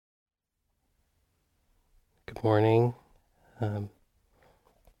Good morning. Um,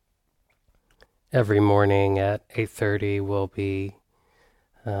 every morning at 8:30 we'll be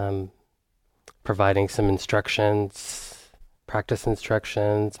um, providing some instructions, practice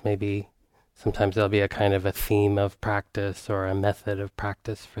instructions. Maybe sometimes there'll be a kind of a theme of practice or a method of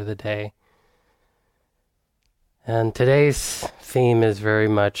practice for the day. And today's theme is very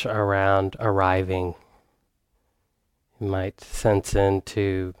much around arriving. You might sense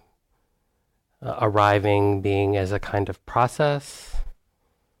into arriving being as a kind of process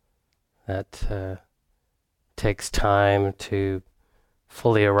that takes time to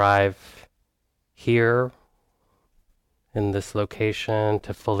fully arrive here in this location,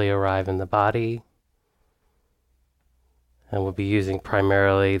 to fully arrive in the body. And we'll be using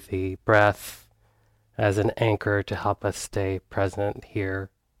primarily the breath as an anchor to help us stay present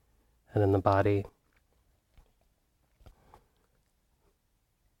here and in the body.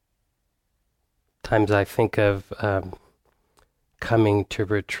 Times I think of coming to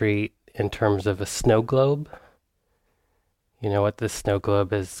retreat in terms of a snow globe. You know what this snow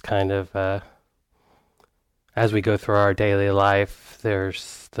globe is kind of, as we go through our daily life,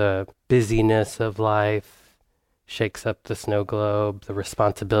 there's the busyness of life, shakes up the snow globe, the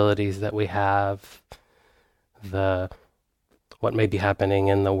responsibilities that we have, what may be happening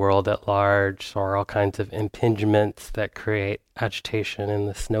in the world at large, or all kinds of impingements that create agitation in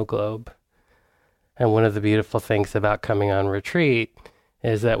the snow globe. And one of the beautiful things about coming on retreat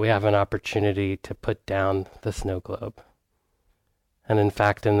is that we have an opportunity to put down the snow globe. And in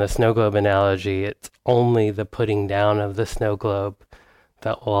fact, in the snow globe analogy, it's only the putting down of the snow globe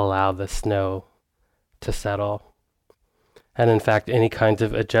that will allow the snow to settle. And in fact, any kinds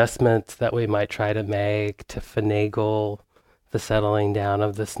of adjustments that we might try to make to finagle the settling down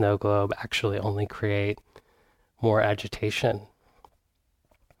of the snow globe actually only create more agitation.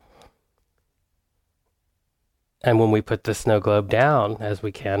 And when we put the snow globe down, as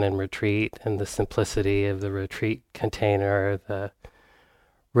we can in retreat, and the simplicity of the retreat container, the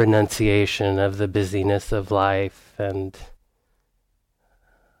renunciation of the busyness of life, and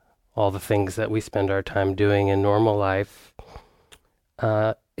all the things that we spend our time doing in normal life,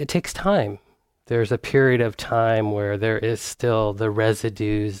 it takes time. There's a period of time where there is still the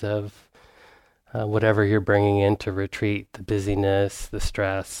residues of whatever you're bringing into retreat, the busyness, the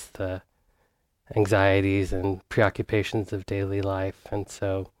stress, the anxieties and preoccupations of daily life. And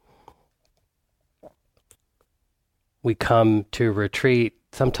so we come to retreat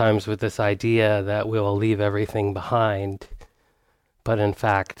sometimes with this idea that we'll leave everything behind, but in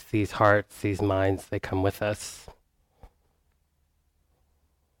fact, these hearts, these minds, they come with us.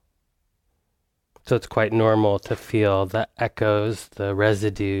 So it's quite normal to feel the echoes, the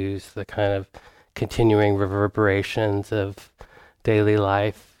residues, the kind of continuing reverberations of daily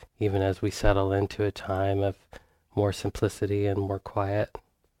life, even as we settle into a time of more simplicity and more quiet.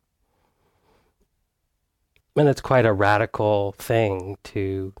 And it's quite a radical thing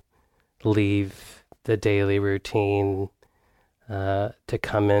to leave the daily routine, to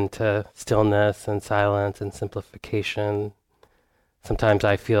come into stillness and silence and simplification. Sometimes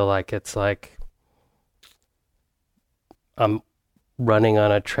I feel like it's like I'm running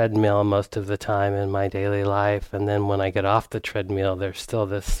on a treadmill most of the time in my daily life, and then when I get off the treadmill, there's still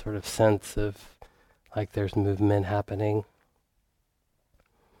this sort of sense of like there's movement happening.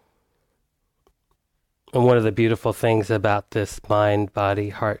 And one of the beautiful things about this mind, body,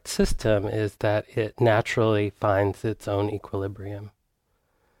 heart system is that it naturally finds its own equilibrium.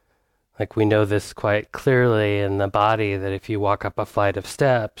 Like we know this quite clearly in the body, that if you walk up a flight of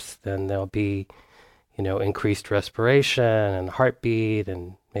steps, then there'll be increased respiration and heartbeat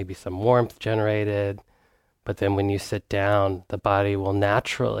and maybe some warmth generated. But then when you sit down, the body will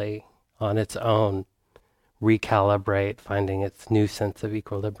naturally, on its own, recalibrate, finding its new sense of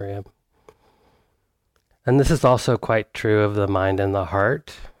equilibrium. And this is also quite true of the mind and the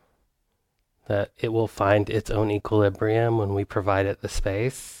heart, that it will find its own equilibrium when we provide it the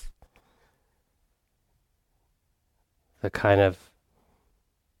space. The kind of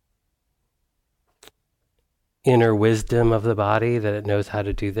inner wisdom of the body, that it knows how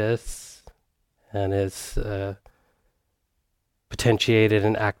to do this and is potentiated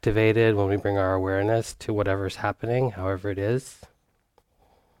and activated when we bring our awareness to whatever's happening, however it is.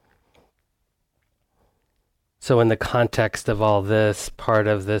 So in the context of all this, part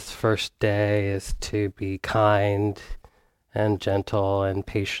of this first day is to be kind and gentle and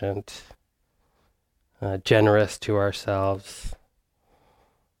patient, generous to ourselves.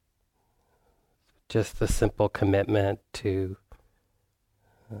 Just the simple commitment to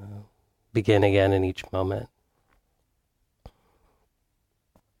begin again in each moment.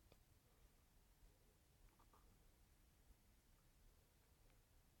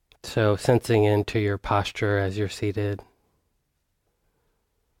 So sensing into your posture as you're seated.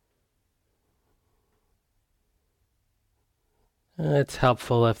 It's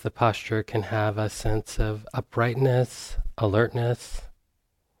helpful if the posture can have a sense of uprightness, alertness,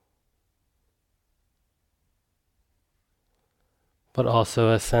 but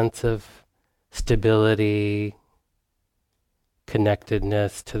also a sense of stability,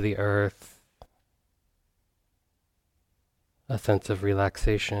 connectedness to the earth, a sense of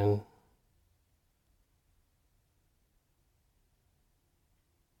relaxation.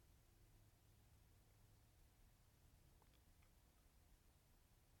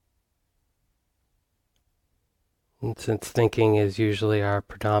 And since thinking is usually our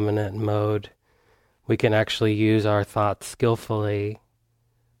predominant mode, we can actually use our thoughts skillfully,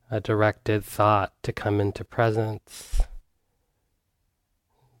 a directed thought to come into presence.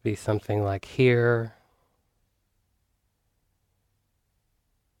 Be something like here,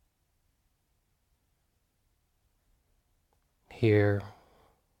 here,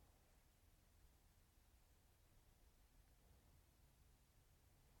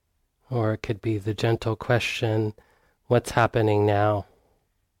 or it could be the gentle question, what's happening now?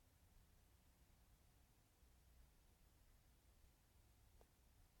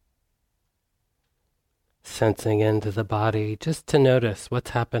 Sensing into the body, just to notice what's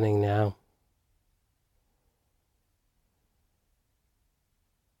happening now.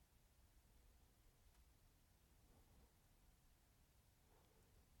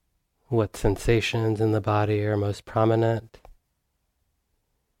 What sensations in the body are most prominent?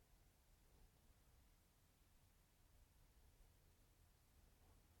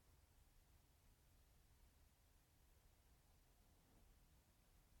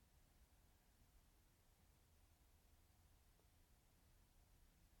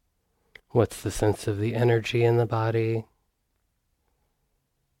 What's the sense of the energy in the body?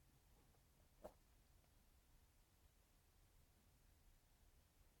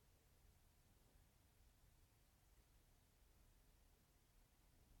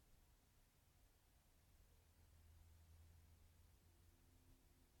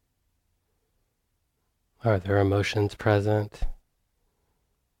 Are there emotions present?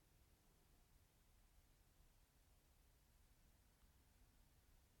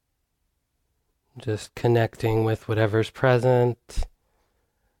 Just connecting with whatever's present.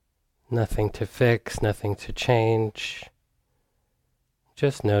 Nothing to fix, nothing to change.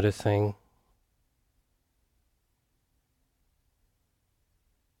 Just noticing.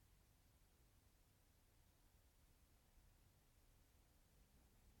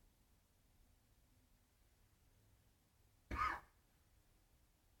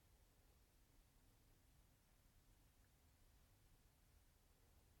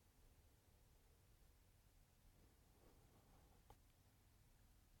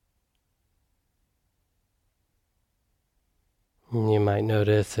 You might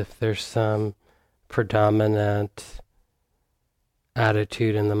notice if there's some predominant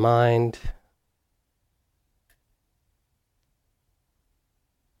attitude in the mind,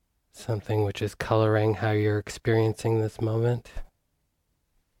 something which is coloring how you're experiencing this moment.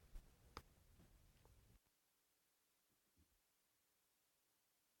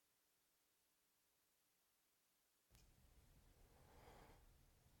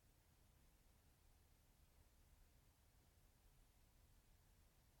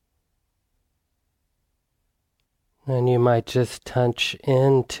 And you might just touch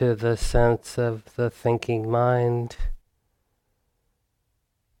into the sense of the thinking mind,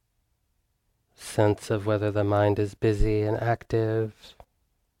 sense of whether the mind is busy and active,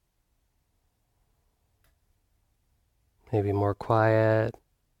 maybe more quiet,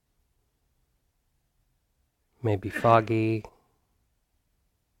 maybe foggy,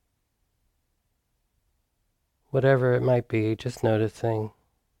 whatever it might be, just noticing.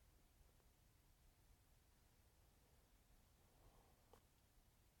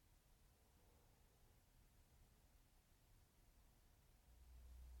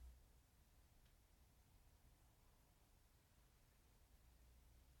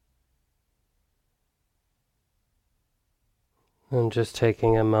 And just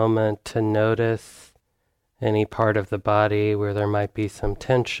taking a moment to notice any part of the body where there might be some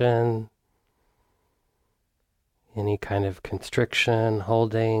tension, any kind of constriction,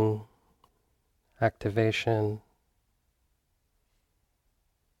 holding, activation.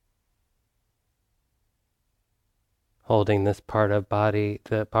 Holding this part of body,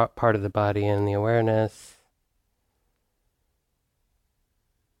 the part of the body in the awareness.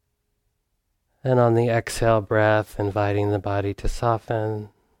 And on the exhale breath, inviting the body to soften,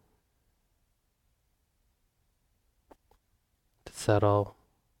 to settle.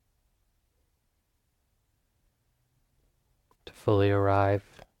 fully arrive.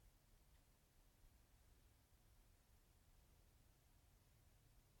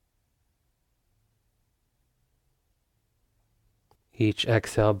 Each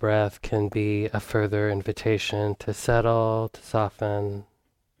exhale breath can be a further invitation to settle, to soften.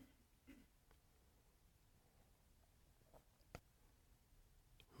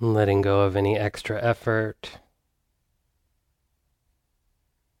 Letting go of any extra effort.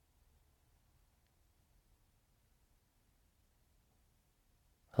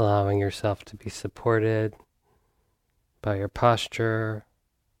 Allowing yourself to be supported by your posture,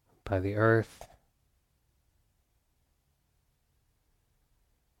 by the earth.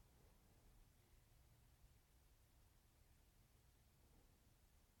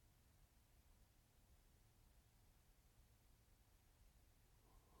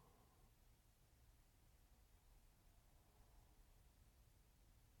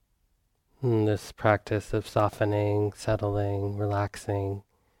 In this practice of softening, settling, relaxing,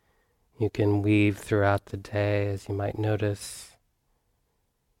 you can weave throughout the day as you might notice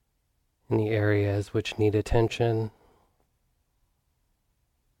any areas which need attention.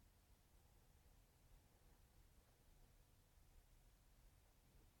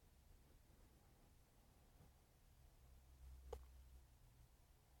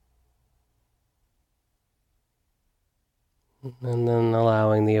 And then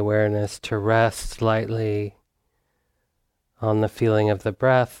allowing the awareness to rest lightly on the feeling of the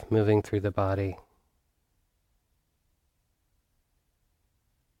breath moving through the body.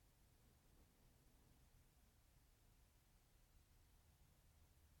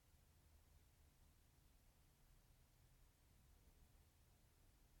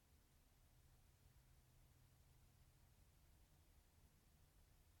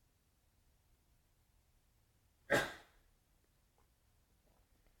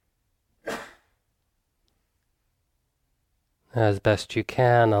 As best you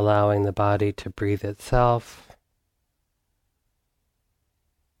can, allowing the body to breathe itself.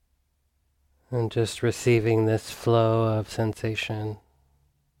 And just receiving this flow of sensation.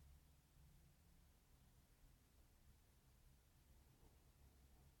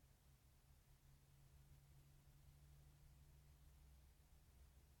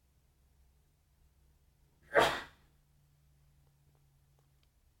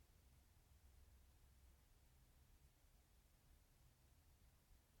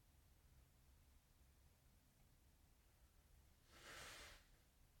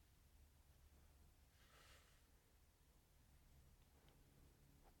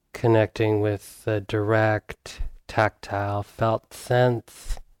 Connecting with the direct, tactile, felt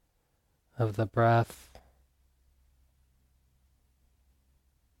sense of the breath,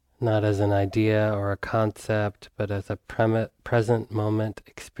 not as an idea or a concept, but as a present moment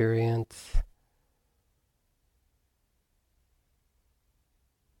experience.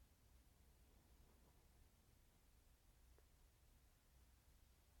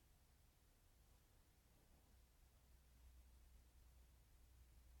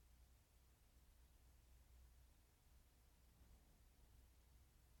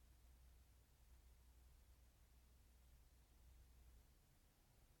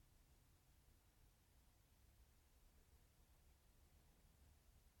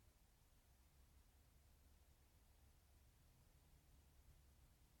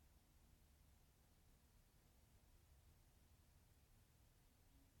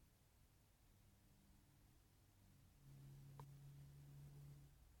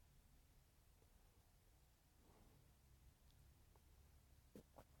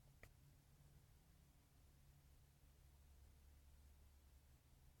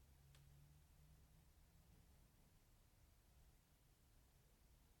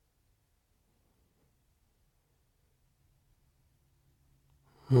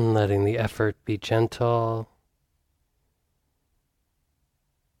 Letting the effort be gentle.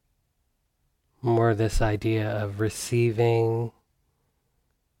 More this idea of receiving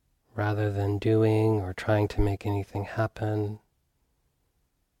rather than doing or trying to make anything happen.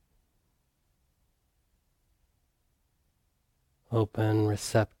 Open,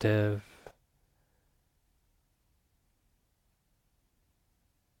 receptive.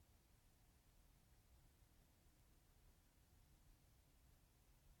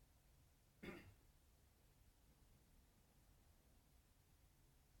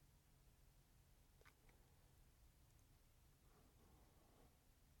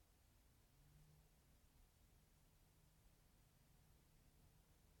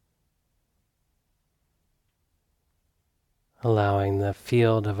 Allowing the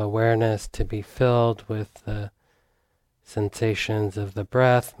field of awareness to be filled with the sensations of the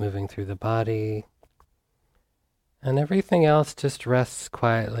breath moving through the body, And everything else just rests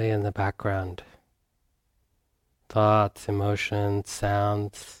quietly in the background. Thoughts, emotions,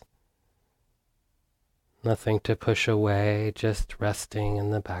 sounds, nothing to push away, just resting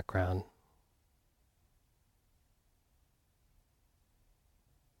in the background.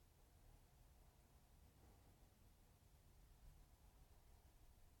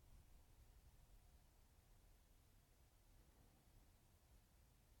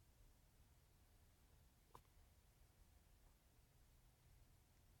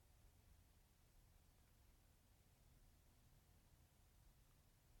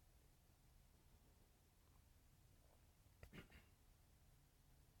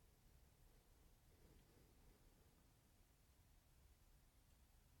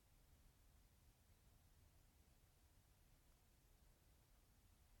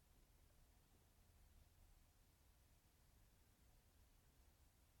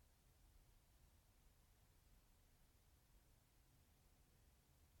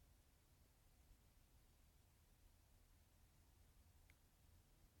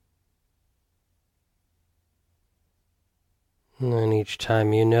 And then each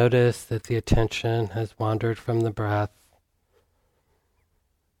time you notice that the attention has wandered from the breath,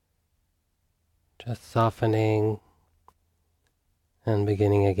 just softening and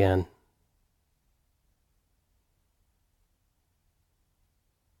beginning again.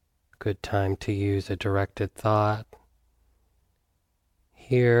 Good time to use a directed thought.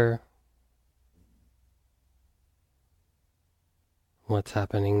 Here, what's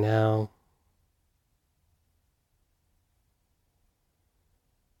happening now?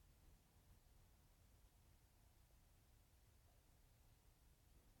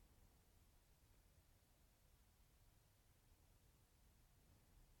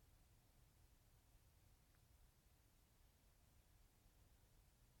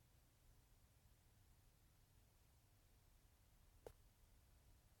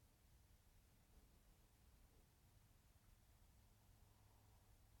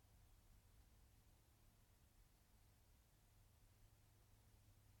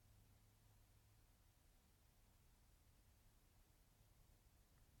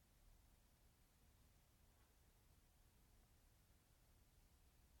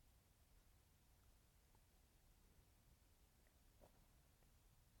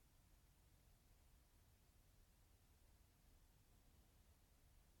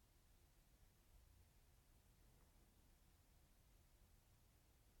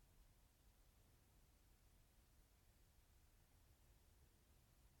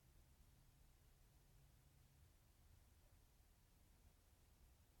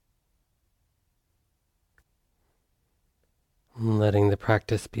 And letting the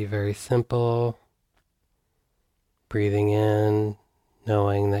practice be very simple. Breathing in,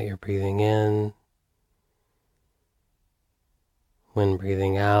 knowing that you're breathing in. When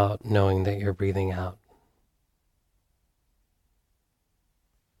breathing out, knowing that you're breathing out.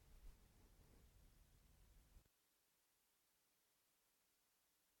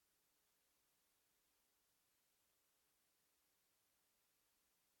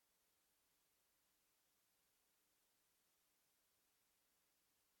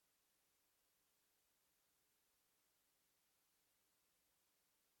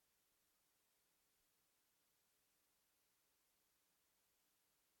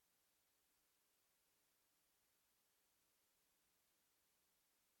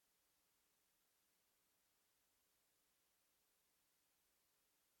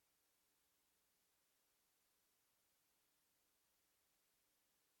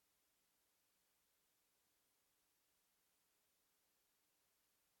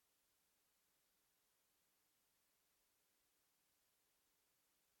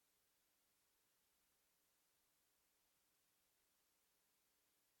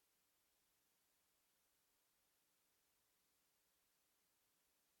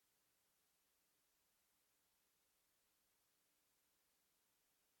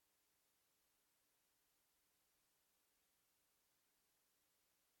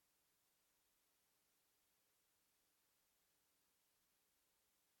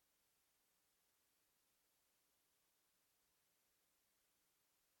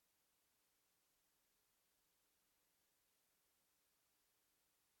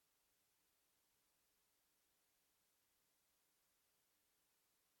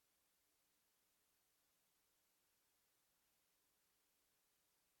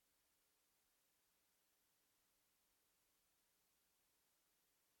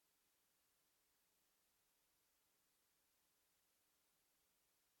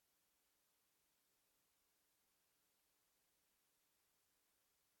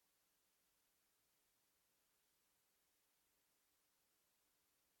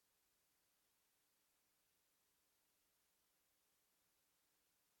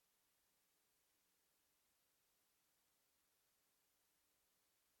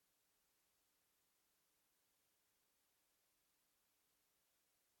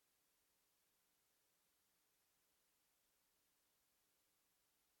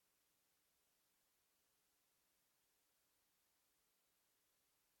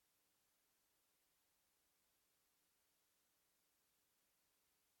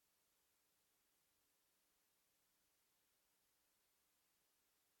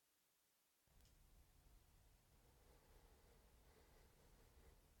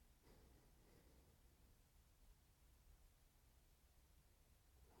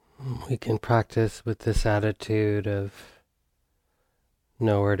 We can practice with this attitude of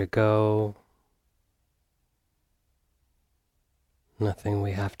nowhere to go, nothing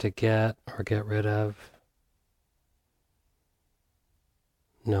we have to get or get rid of,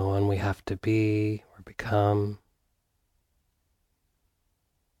 no one we have to be or become,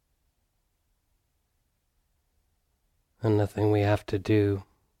 and nothing we have to do.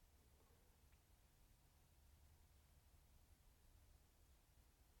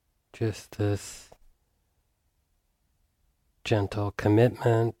 Just this gentle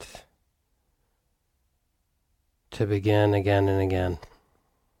commitment to begin again and again.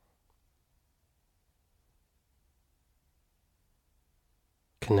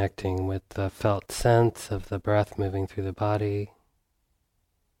 Connecting with the felt sense of the breath moving through the body.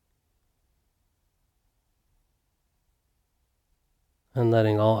 And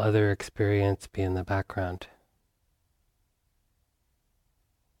letting all other experience be in the background.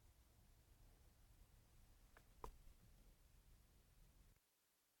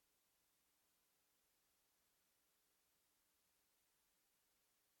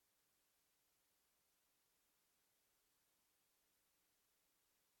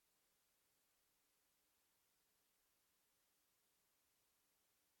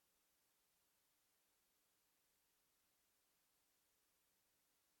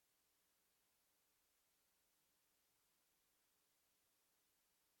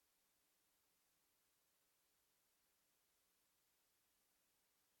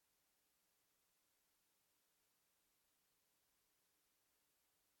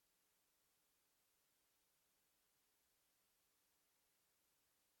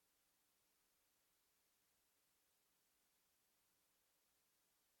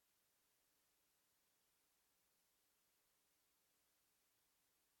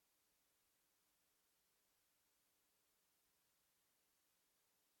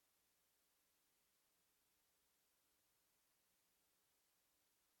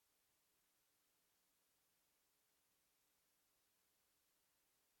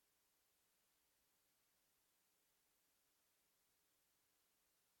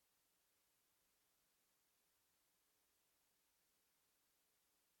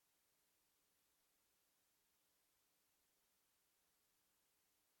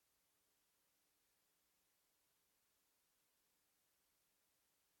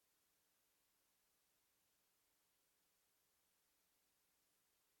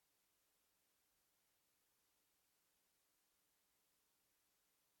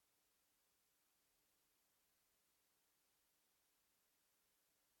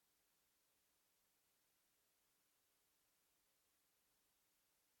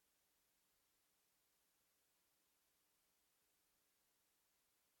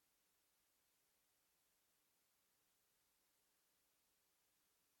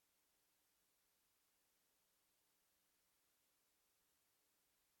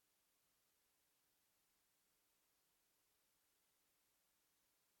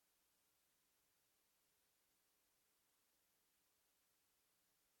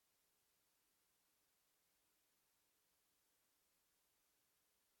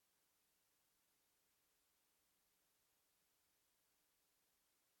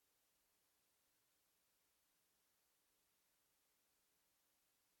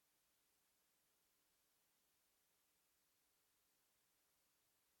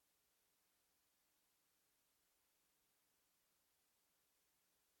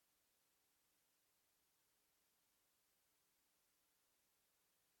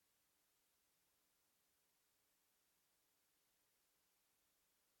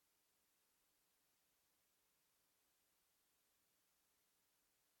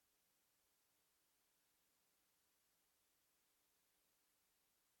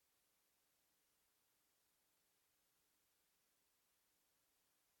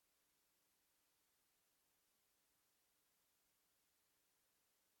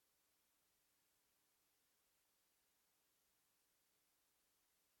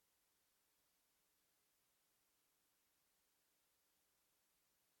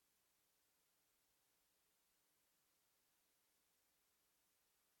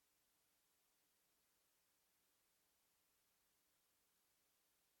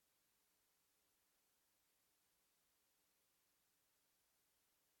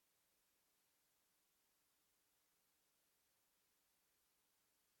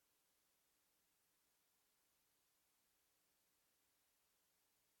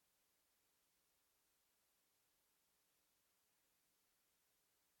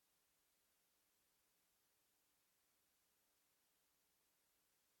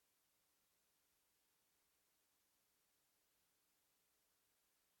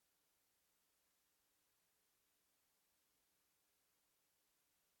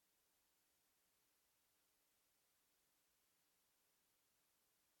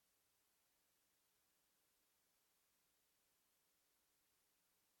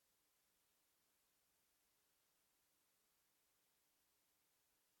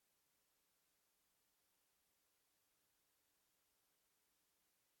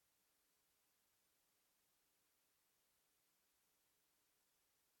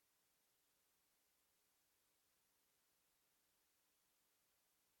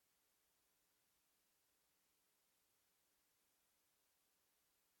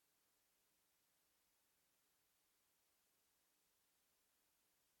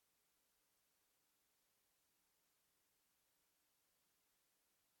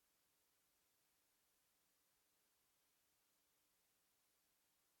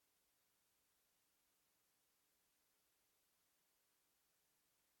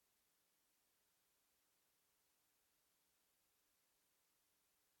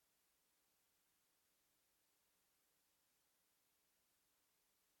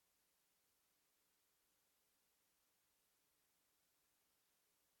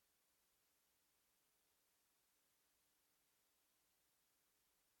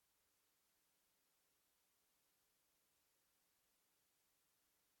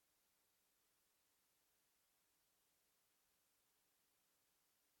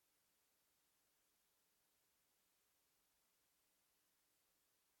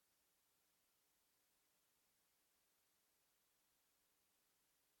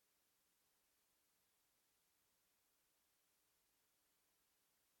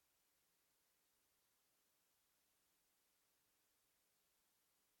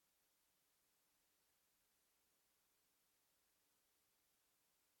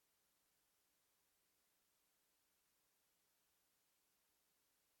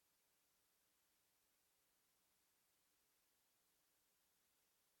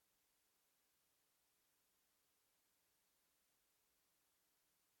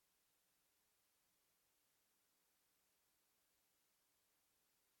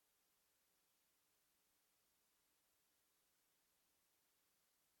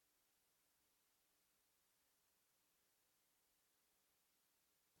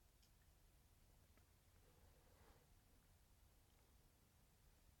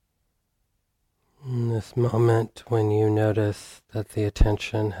 This moment when you notice that the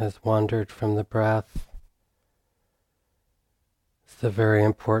attention has wandered from the breath, it's a very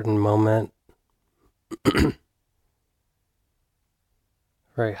important moment.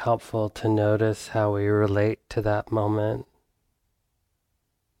 Very helpful to notice how we relate to that moment.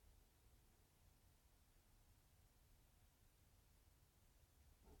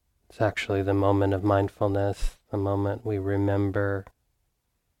 It's actually the moment of mindfulness, the moment we remember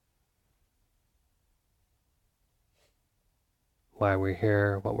why we're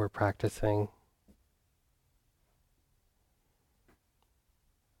here, what we're practicing.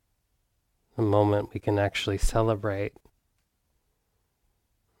 The moment we can actually celebrate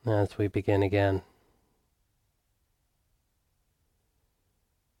as we begin again.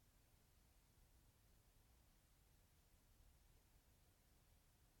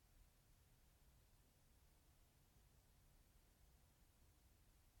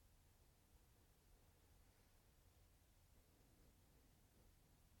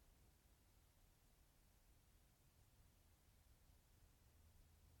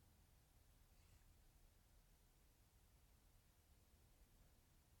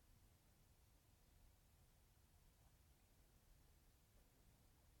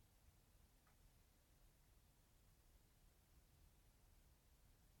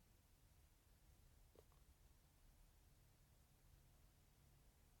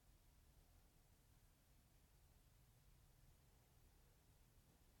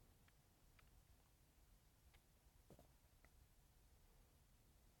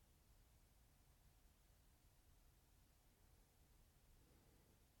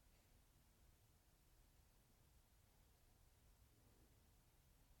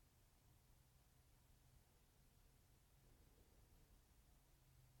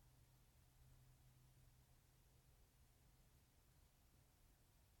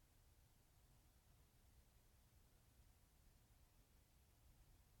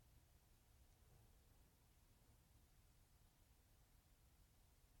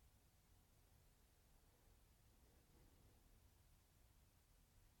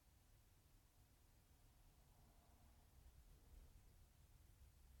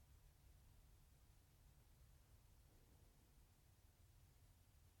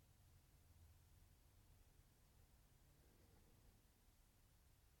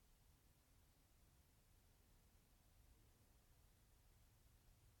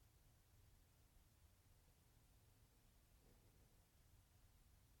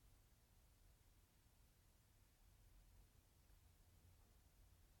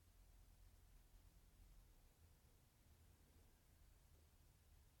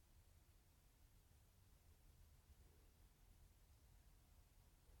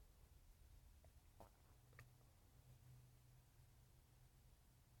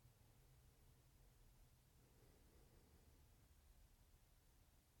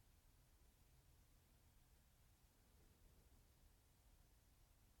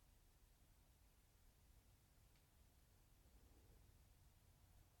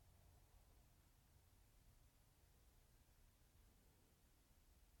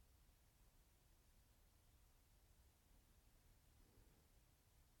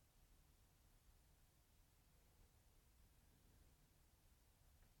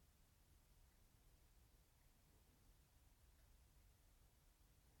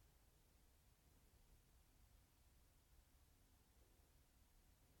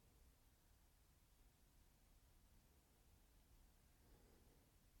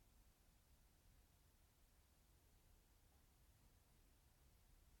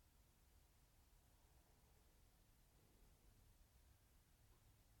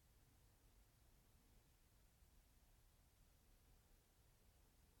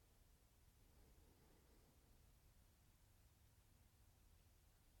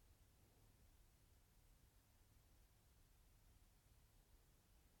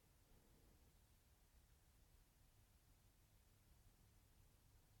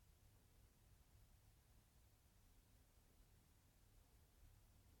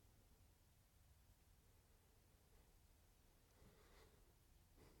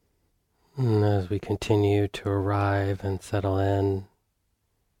 And as we continue to arrive and settle in,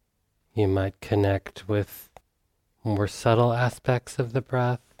 you might connect with more subtle aspects of the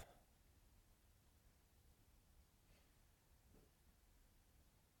breath.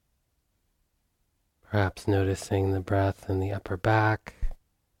 Perhaps noticing the breath in the upper back,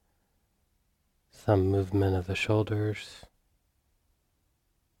 some movement of the shoulders.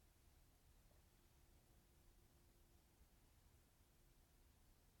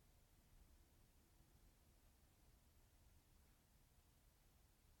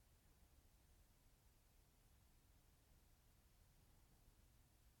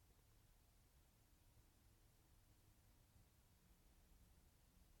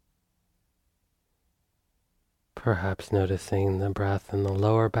 Perhaps noticing the breath in the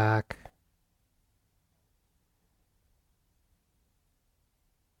lower back.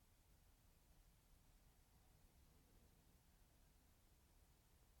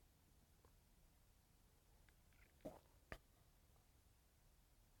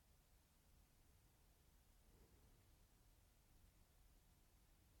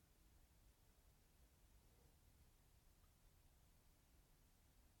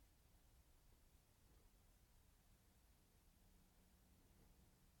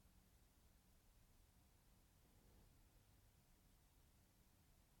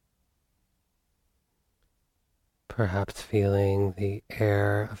 Perhaps feeling the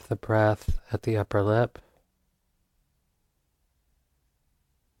air of the breath at the upper lip.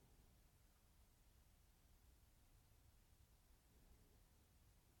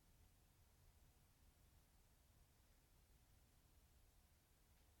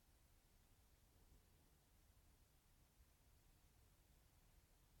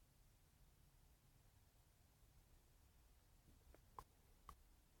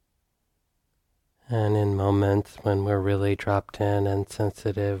 And in moments when we're really dropped in and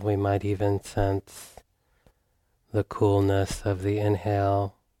sensitive, we might even sense the coolness of the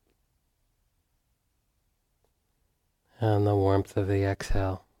inhale and the warmth of the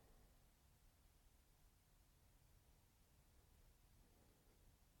exhale.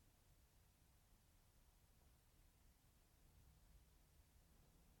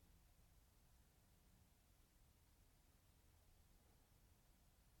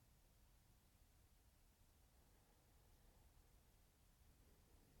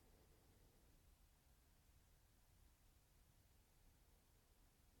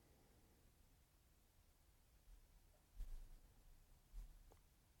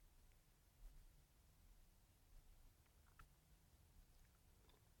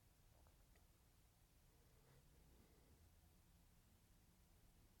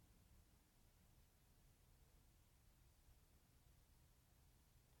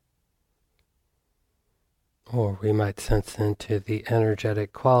 Or we might sense into the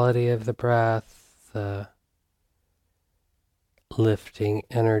energetic quality of the breath, the lifting,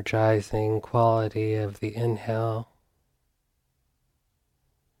 energizing quality of the inhale.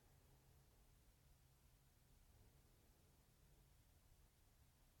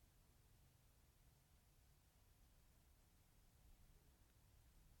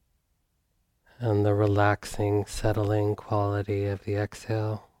 And the relaxing, settling quality of the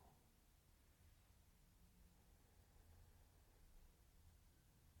exhale.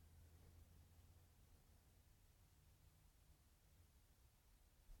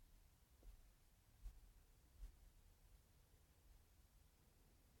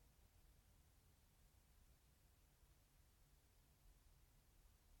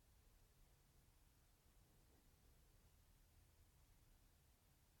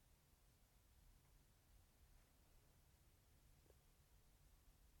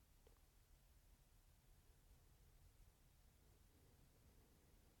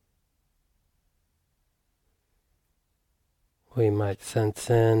 We might sense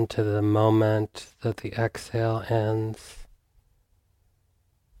into the moment that the exhale ends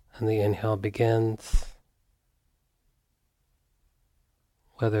and the inhale begins,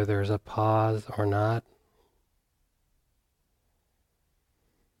 whether there's a pause or not.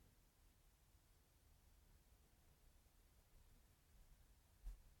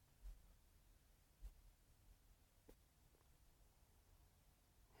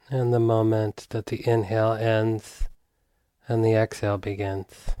 And the moment that the inhale ends and the exhale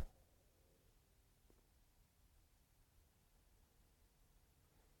begins.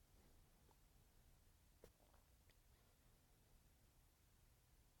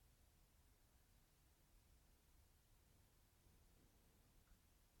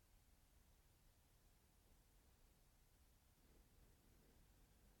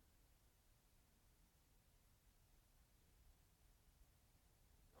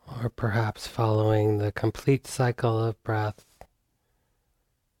 Or perhaps following the complete cycle of breath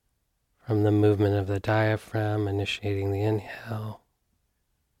from the movement of the diaphragm, initiating the inhale,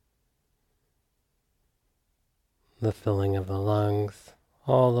 the filling of the lungs,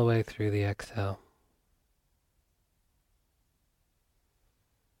 all the way through the exhale.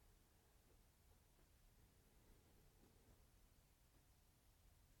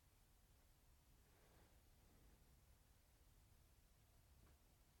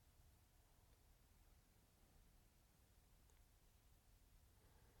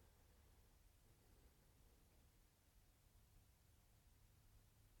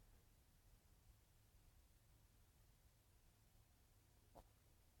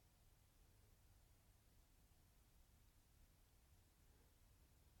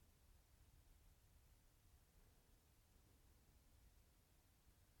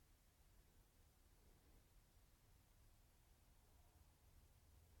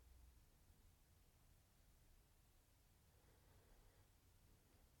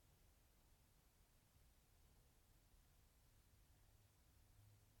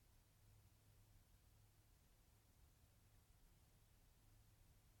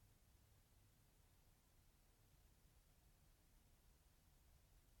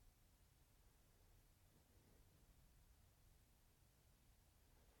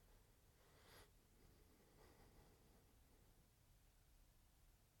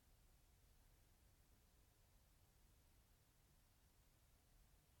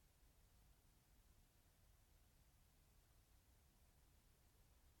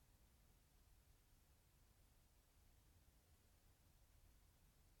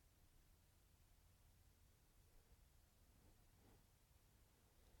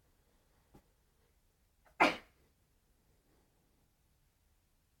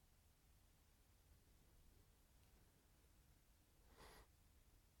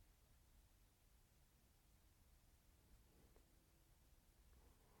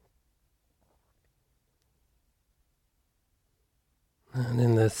 And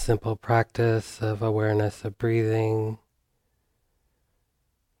in this simple practice of awareness of breathing,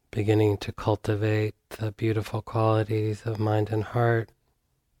 beginning to cultivate the beautiful qualities of mind and heart,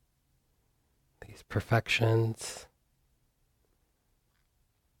 these perfections.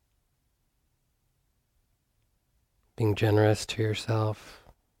 Being generous to yourself.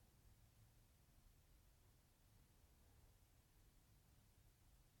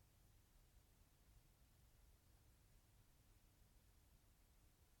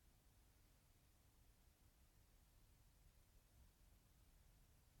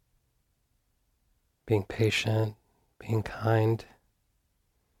 Being patient, being kind.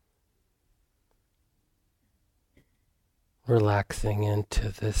 Relaxing into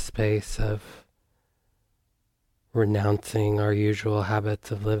this space of renouncing our usual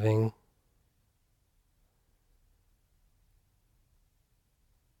habits of living.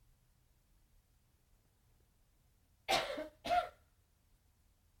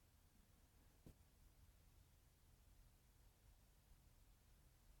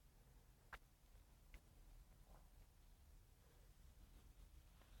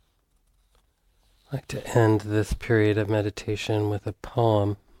 I'd like to end this period of meditation with a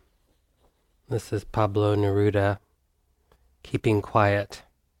poem. This is Pablo Neruda, Keeping Quiet.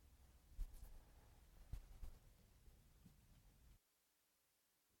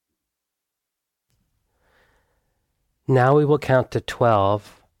 Now we will count to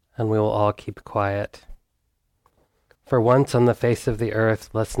 12, and we will all keep quiet. For once on the face of the earth,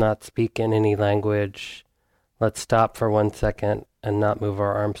 let's not speak in any language. Let's stop for 1 second and not move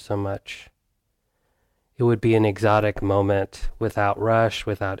our arms so much. It would be an exotic moment, without rush,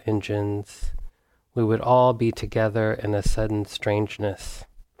 without engines. We would all be together in a sudden strangeness.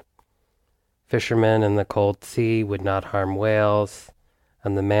 Fishermen in the cold sea would not harm whales,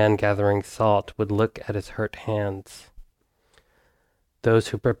 and the man gathering salt would look at his hurt hands. Those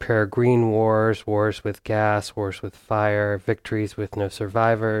who prepare green wars, wars with gas, wars with fire, victories with no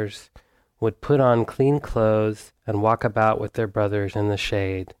survivors, would put on clean clothes and walk about with their brothers in the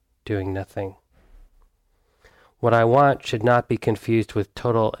shade, doing nothing. What I want should not be confused with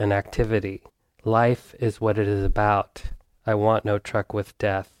total inactivity. Life is what it is about. I want no truck with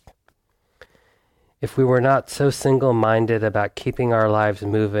death. If we were not so single-minded about keeping our lives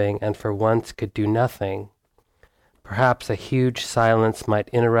moving and for once could do nothing, perhaps a huge silence might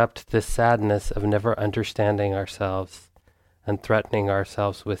interrupt this sadness of never understanding ourselves and threatening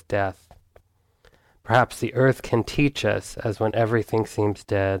ourselves with death. Perhaps the earth can teach us as when everything seems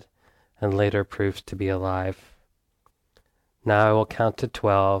dead and later proves to be alive. Now I will count to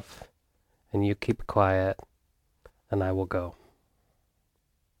 12, and you keep quiet, and I will go.